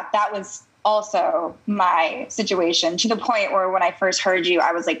sociopath. That was also my situation, to the point where when I first heard you,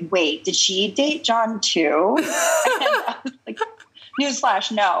 I was like, wait, did she date John too? I was like,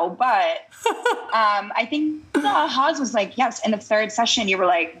 newsflash, no. But I think the ahas was like, yes, in the third session, you were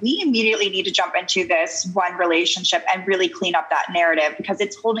like, we immediately need to jump into this one relationship and really clean up that narrative because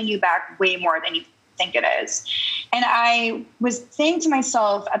it's holding you back way more than you think it is. And I was saying to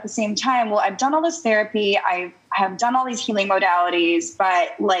myself at the same time, well, I've done all this therapy. I have done all these healing modalities,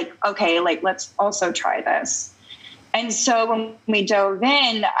 but let's also try this. And so when we dove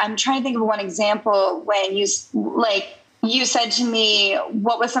in, I'm trying to think of one example when you said to me,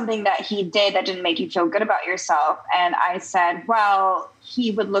 what was something that he did that didn't make you feel good about yourself? And I said, well,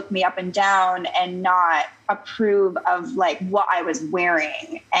 he would look me up and down and not approve of like what I was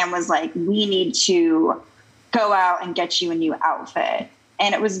wearing, and was like, we need to go out and get you a new outfit.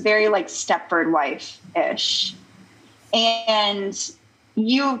 And it was very like Stepford Wife-ish. And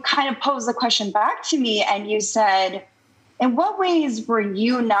you kind of posed the question back to me, and you said, in what ways were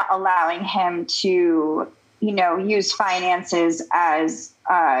you not allowing him to use finances as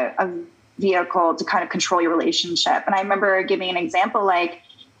a vehicle to kind of control your relationship? And I remember giving an example like,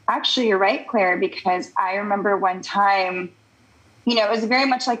 actually, you're right, Claire, because I remember one time, it was very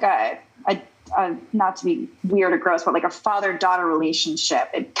much like a not to be weird or gross, but like a father-daughter relationship.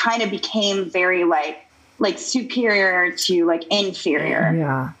 It kind of became very like superior to like inferior.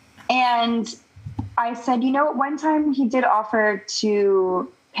 Yeah. And I said, one time he did offer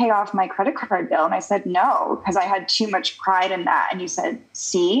to pay off my credit card bill. And I said, no, because I had too much pride in that. And you said,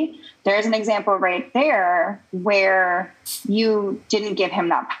 see, there's an example right there where you didn't give him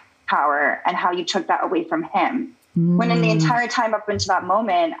that power and how you took that away from him. When in the entire time up until that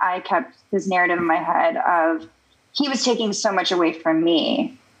moment, I kept this narrative in my head of he was taking so much away from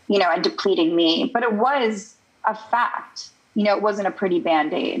me, and depleting me. But it was a fact, it wasn't a pretty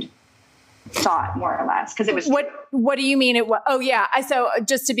Band-Aid thought, more or less, because it was what do you mean? Oh yeah. So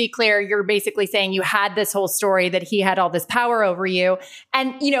just to be clear, you're basically saying you had this whole story that he had all this power over you.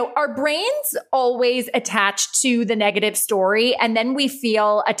 And, our brains always attach to the negative story. And then we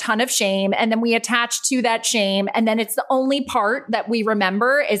feel a ton of shame. And then we attach to that shame. And then it's the only part that we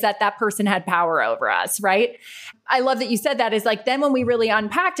remember is that person had power over us. Right. I love that you said that is like, then when we really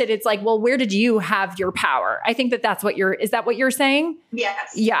unpacked it, it's like, well, where did you have your power? I think is that what you're saying?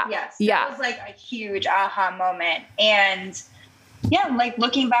 Yes. Yeah. Yes. Yeah. That was like a huge aha moment. And yeah, like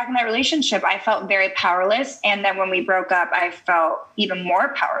looking back in that relationship, I felt very powerless. And then when we broke up, I felt even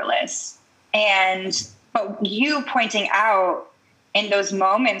more powerless. But you pointing out in those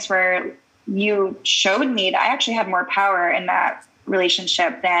moments where you showed me that I actually had more power in that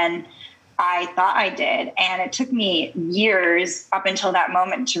relationship than I thought I did. And it took me years up until that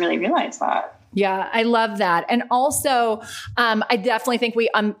moment to really realize that. Yeah, I love that. And also, I definitely think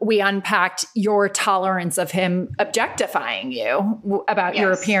we unpacked your tolerance of him objectifying you about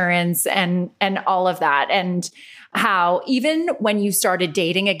your appearance and all of that. And how even when you started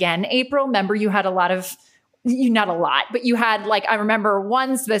dating again, April, remember you had not a lot, but you had I remember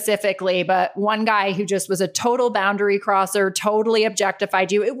one specifically, but one guy who just was a total boundary crosser, totally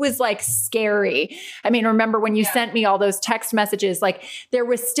objectified you. It was scary. I mean, remember when you sent me all those text messages, there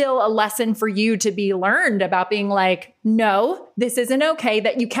was still a lesson for you to be learned about being no, this isn't okay,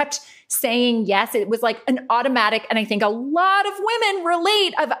 that you kept saying yes. It was an automatic. And I think a lot of women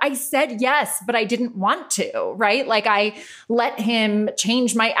relate I said yes, but I didn't want to, right? I let him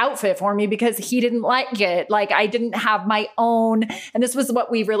change my outfit for me because he didn't like it. I didn't have my own. And this was what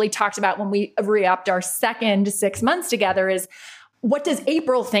we really talked about when we re-upped our second 6 months together is, what does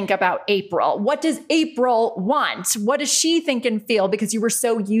April think about April? What does April want? What does she think and feel? Because you were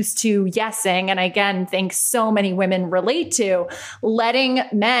so used to yesing. And again, think so many women relate to letting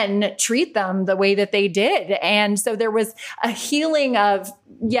men treat them the way that they did. And so there was a healing of,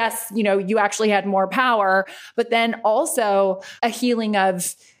 yes, you actually had more power, but then also a healing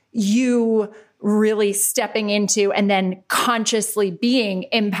of you really stepping into and then consciously being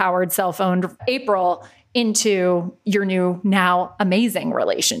empowered, self-owned April into your new, now amazing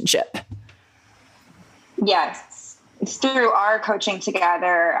relationship. Yes. Through our coaching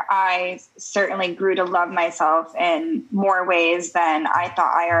together, I certainly grew to love myself in more ways than I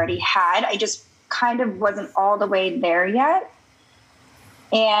thought I already had. I just kind of wasn't all the way there yet.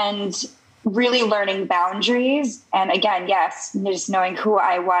 And really learning boundaries. And again, yes, just knowing who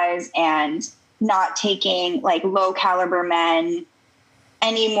I was and not taking low caliber men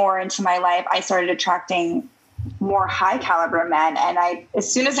anymore into my life. I started attracting more high caliber men. And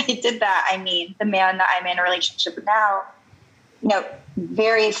as soon as I did that, the man that I'm in a relationship with now,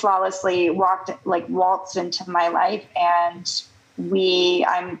 very flawlessly waltzed into my life. And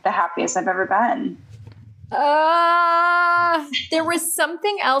I'm the happiest I've ever been. There was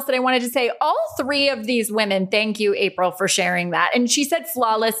something else that I wanted to say. All three of these women, thank you, April, for sharing that. And she said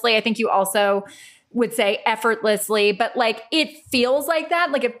flawlessly. I think you also would say effortlessly, but it feels like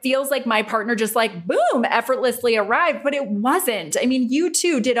that. It feels like my partner just boom, effortlessly arrived, but it wasn't. I mean, you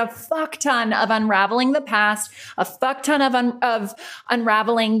two did a fuck ton of unraveling the past, a fuck ton of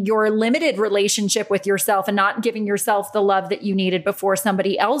unraveling your limited relationship with yourself and not giving yourself the love that you needed before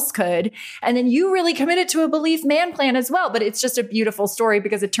somebody else could. And then you really committed to a belief man plan as well. But it's just a beautiful story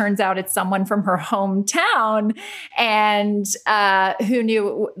because it turns out it's someone from her hometown and who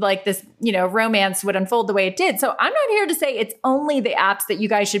knew this, romance would unfold the way it did. So I'm not here to say it's only the apps that you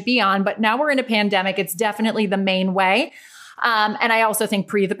guys should be on, but now we're in a pandemic. It's definitely the main way. And I also think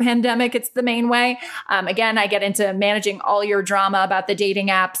pre the pandemic, it's the main way. Again, I get into managing all your drama about the dating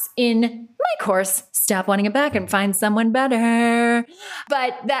apps in my course, Stop Wanting It Back and Find Someone Better.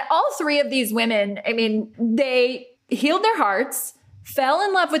 But that all three of these women, they healed their hearts, fell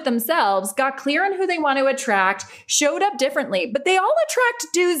in love with themselves, got clear on who they want to attract, showed up differently, but they all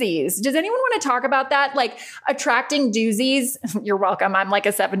attract doozies. Does anyone want to talk about that? Attracting doozies. You're welcome. I'm a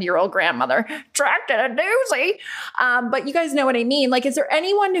 70-year-old grandmother. Attracted a doozy. But you guys know what I mean. Is there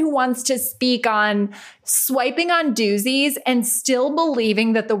anyone who wants to speak on swiping on doozies and still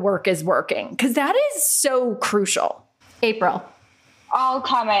believing that the work is working? Because that is so crucial. April. I'll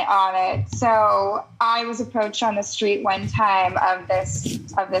comment on it. So I was approached on the street one time of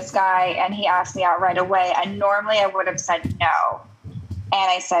this guy, and he asked me out right away. And normally I would have said no. And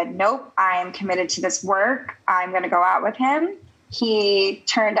I said, nope, I'm committed to this work. I'm going to go out with him. He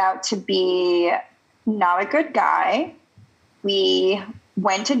turned out to be not a good guy. We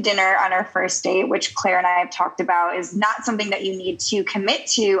went to dinner on our first date, which Claire and I have talked about is not something that you need to commit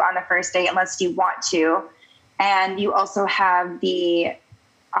to on the first date unless you want to. And you also have the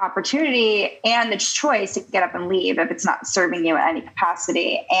opportunity and the choice to get up and leave if it's not serving you in any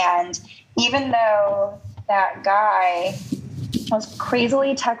capacity. And even though that guy was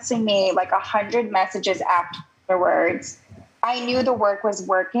crazily texting me like 100 messages afterwards, I knew the work was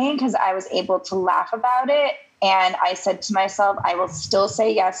working because I was able to laugh about it. And I said to myself, I will still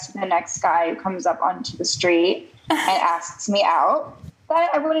say yes to the next guy who comes up onto the street and asks me out. But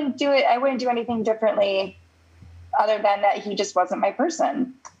I wouldn't do it. I wouldn't do anything differently other than that he just wasn't my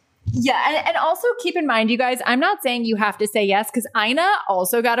person. Yeah. And also keep in mind, you guys, I'm not saying you have to say yes, because Ina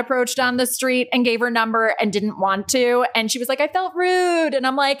also got approached on the street and gave her number and didn't want to. And she was like, I felt rude. And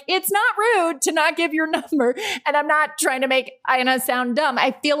I'm like, it's not rude to not give your number. And I'm not trying to make Ina sound dumb.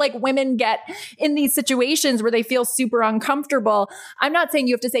 I feel like women get in these situations where they feel super uncomfortable. I'm not saying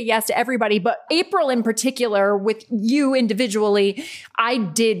you have to say yes to everybody, but April in particular, with you individually, I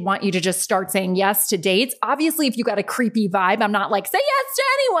did want you to just start saying yes to dates. Obviously, if you got a creepy vibe, I'm not like, say yes to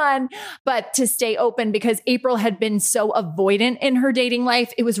anyone. But to stay open, because April had been so avoidant in her dating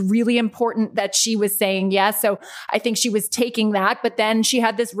life, it was really important that she was saying yes. So I think she was taking that, but then she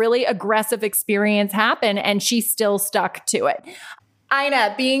had this really aggressive experience happen and she still stuck to it.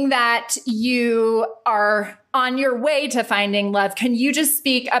 Ina, being that you are on your way to finding love, can you just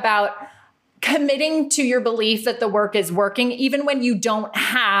speak about committing to your belief that the work is working, even when you don't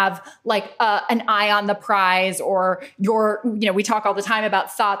have like an eye on the prize, or we talk all the time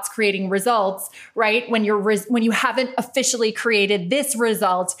about thoughts creating results, right? When you haven't officially created this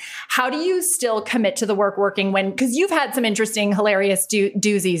result, how do you still commit to the work working because you've had some interesting, hilarious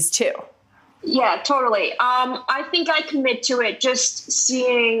doozies too? Yeah, totally. I think I commit to it just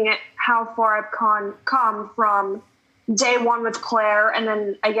seeing how far I've come from day one with Claire, and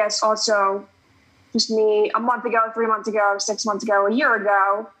then I guess also just me a month ago, 3 months ago, 6 months ago, a year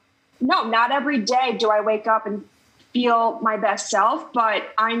ago. No, not every day do I wake up and feel my best self, but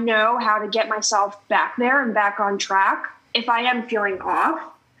I know how to get myself back there and back on track if I am feeling off.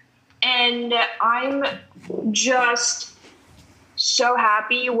 And I'm just so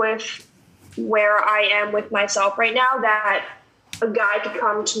happy with where I am with myself right now that a guy could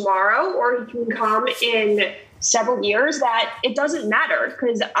come tomorrow or he can come in several years, that it doesn't matter,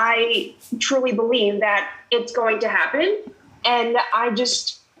 because I truly believe that it's going to happen. And I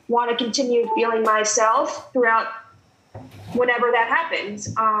just want to continue feeling myself throughout whenever that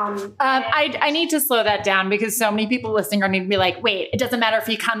happens. I need to slow that down, because so many people listening are going to be like, wait, it doesn't matter if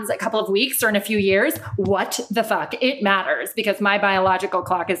he comes a couple of weeks or in a few years. What the fuck? It matters, because my biological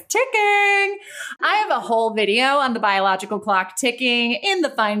clock is ticking. I have a whole video on the biological clock ticking in the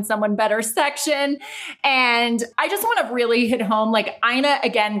Find Someone Better section. And I just want to really hit home, like Ina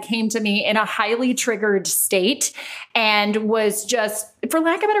again came to me in a highly triggered state and was just, for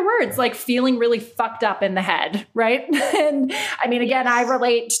lack of better words, like feeling really fucked up in the head, right? And I mean, again, I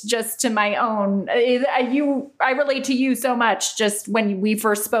relate just to my own, I relate to you so much, just when we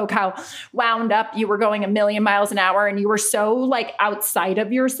first spoke, how wound up you were going 1,000,000 miles an hour and you were so like outside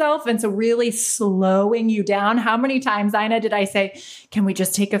of yourself. And so really slowing you down. How many times, Ina, did I say, can we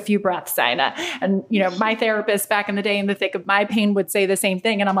just take a few breaths, Ina? And, my therapist back in the day in the thick of my pain would say the same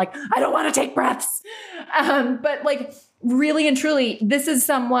thing. And I'm like, I don't want to take breaths. But like, really and truly, this is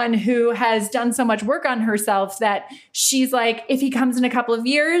someone who has done so much work on herself that she's like, if he comes in a couple of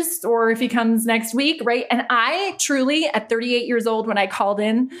years or if he comes next week, right? And I truly, at 38 years old, when I called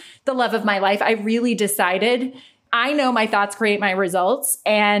in the love of my life, I really decided, I know my thoughts create my results,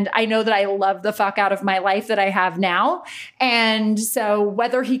 and I know that I love the fuck out of my life that I have now. And so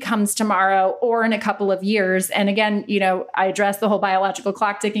whether he comes tomorrow or in a couple of years, and again, I address the whole biological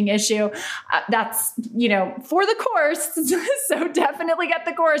clock ticking issue. That's, for the course. So definitely get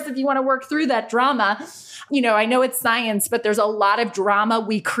the course if you want to work through that drama. I know it's science, but there's a lot of drama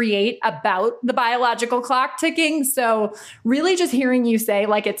we create about the biological clock ticking. So really just hearing you say,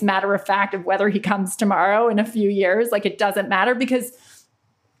 like, it's matter of fact of whether he comes tomorrow in a few years, like it doesn't matter, because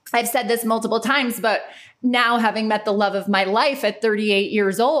I've said this multiple times, but now having met the love of my life at 38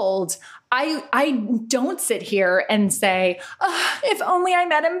 years old, I don't sit here and say, if only I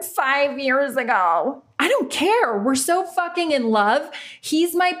met him 5 years ago. I don't care. We're so fucking in love.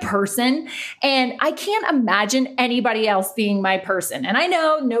 He's my person. And I can't imagine anybody else being my person. And I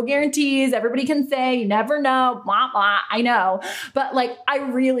know, no guarantees. Everybody can say, you never know, blah, blah. I know. But like, I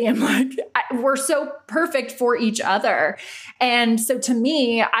really am like, we're so perfect for each other. And so to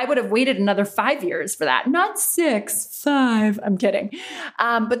me, I would have waited another 5 years for that. Not 6, 5. I'm kidding.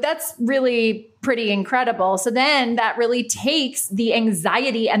 But that's really pretty incredible. So then that really takes the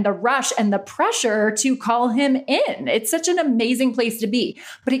anxiety and the rush and the pressure to call him in. It's such an amazing place to be,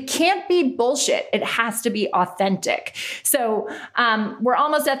 but it can't be bullshit. It has to be authentic. So we're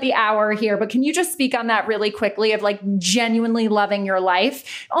almost at the hour here, but can you just speak on that really quickly of like genuinely loving your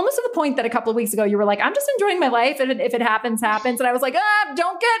life? Almost to the point that a couple of weeks ago, you were like, I'm just enjoying my life. And if it happens, happens. And I was like,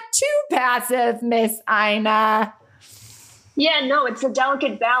 don't get too passive, Miss Ina. Yeah, no, it's a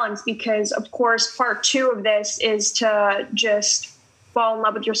delicate balance because, of course, part 2 of this is to just fall in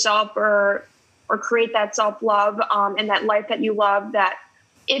love with yourself or create that self-love and that life that you love. That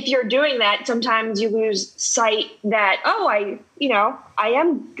if you're doing that, sometimes you lose sight that, I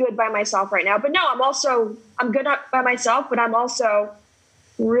am good by myself right now. But no, I'm good by myself, but I'm also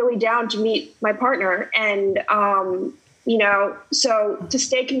really down to meet my partner. And, so to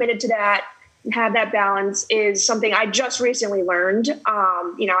stay committed to that, and have that balance is something I just recently learned.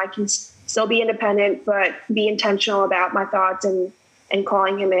 I can still be independent, but be intentional about my thoughts and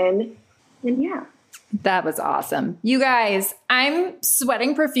calling him in. And yeah. That was awesome. You guys, I'm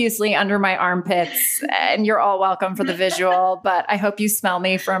sweating profusely under my armpits, and you're all welcome for the visual, but I hope you smell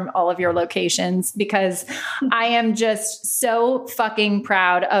me from all of your locations because I am just so fucking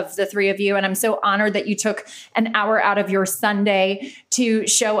proud of the three of you. And I'm so honored that you took an hour out of your Sunday to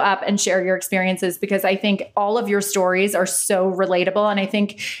show up and share your experiences, because I think all of your stories are so relatable. And I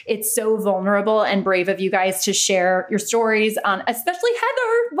think it's so vulnerable and brave of you guys to share your stories on, especially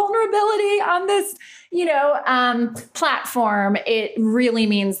Heather, vulnerability on this platform. It really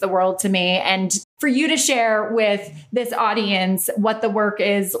means the world to me. And for you to share with this audience what the work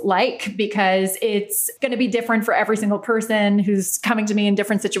is like, because it's going to be different for every single person who's coming to me in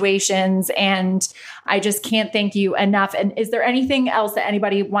different situations. And I just can't thank you enough. And is there anything else that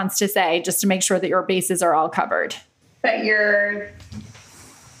anybody wants to say just to make sure that your bases are all covered? That you're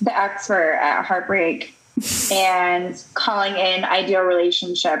the expert at heartbreak and calling in ideal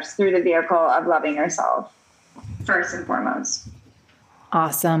relationships through the vehicle of loving yourself, first and foremost.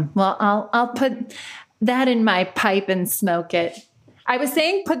 Awesome. Well, I'll put that in my pipe and smoke it. I was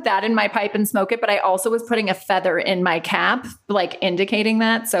saying put that in my pipe and smoke it, but I also was putting a feather in my cap, like indicating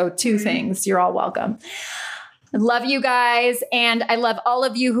that. So 2 things. You're all welcome. I love you guys. And I love all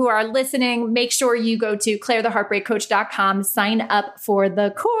of you who are listening. Make sure you go to clairetheheartbreakcoach.com, sign up for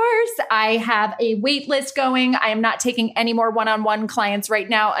the course. I have a wait list going. I am not taking any more one-on-one clients right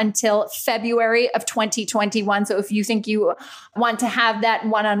now until February of 2021. So if you think you want to have that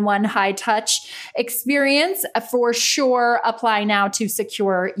one-on-one high touch experience, for sure, apply now to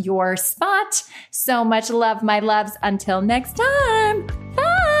secure your spot. So much love, my loves. Until next time.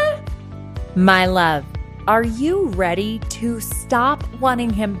 Bye. My love. Are you ready to stop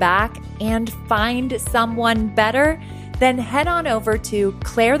wanting him back and find someone better? Then head on over to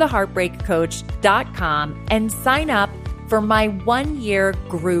clairetheheartbreakcoach.com and sign up for my 1-year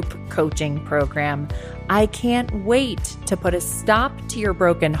group coaching program. I can't wait to put a stop to your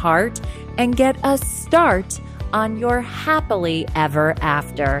broken heart and get a start on your happily ever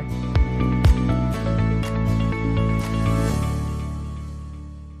after.